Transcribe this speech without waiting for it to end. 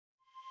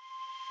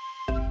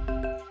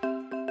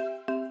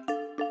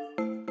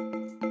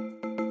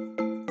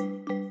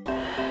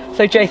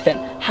So Jason,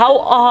 how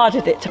hard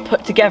is it to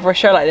put together a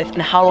show like this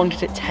and how long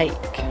did it take?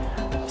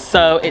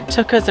 So it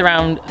took us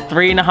around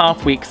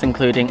 3.5 weeks,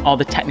 including all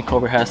the technical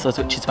rehearsals,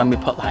 which is when we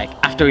put like,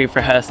 after we've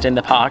rehearsed in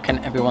the park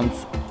and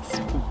everyone's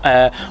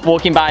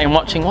walking by and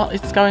watching what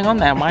is going on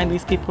there, why are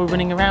these people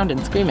running around and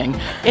screaming?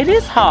 It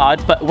is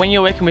hard, but when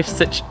you're working with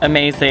such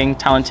amazing,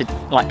 talented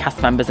like cast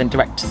members and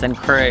directors and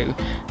crew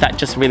that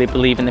just really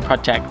believe in the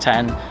project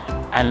and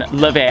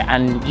love it,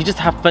 and you just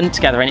have fun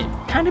together, and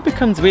it kind of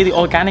becomes really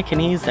organic and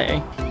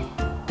easy.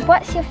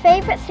 What's your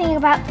favourite thing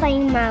about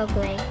playing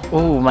Mowgli?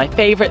 Oh, my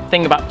favourite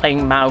thing about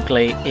playing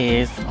Mowgli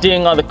is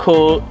doing all the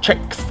cool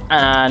tricks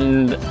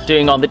and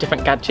doing all the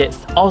different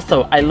gadgets.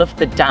 Also, I love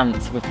the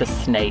dance with the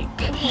snake.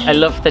 I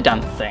love the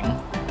dancing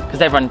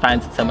because everyone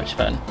finds it so much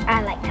fun.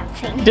 I like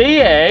dancing. Do you?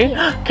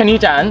 Yeah. Can you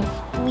dance?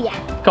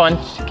 Yeah. Go on,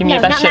 give me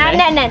your best shimmy.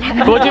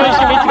 No. We'll do a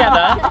shimmy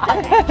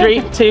together.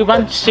 3, 2,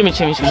 1, shimmy,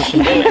 shimmy, shimmy,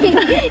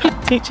 shimmy.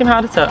 Teach him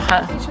how to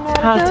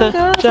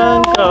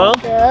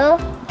jungle.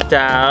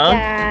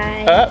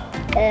 Down, up,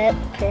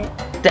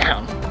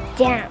 down.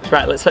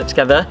 Right, let's put it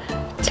together.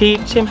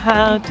 Teach him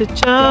how to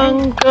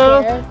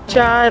jungle,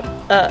 jive,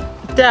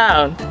 up,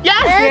 down.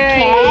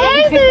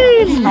 Yes!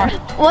 Okay.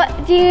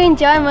 What do you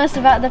enjoy most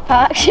about the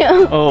park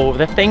show? Oh,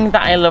 the thing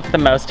that I love the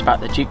most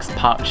about the Duke's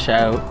Park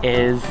show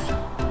is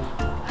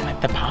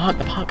the park,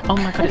 oh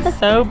my god, it's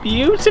so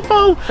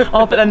beautiful.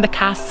 Oh, but then the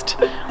cast,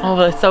 oh,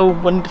 they're so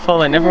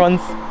wonderful and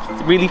everyone's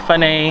really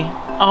funny.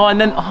 Oh,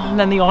 and then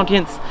the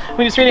audience. I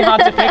mean, it's really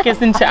hard to pick,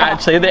 isn't it,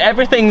 actually? I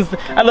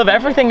love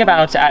everything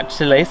about it,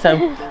 actually. So,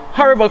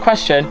 horrible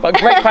question, but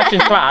great question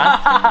to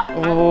ask.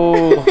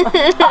 Ooh.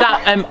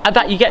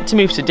 That you get to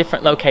move to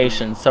different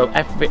locations. So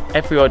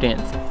every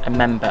audience, a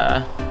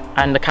member,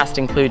 and the cast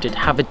included,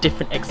 have a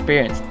different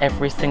experience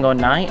every single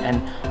night.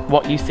 And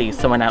what you see,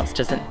 someone else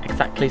doesn't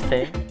exactly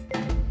see.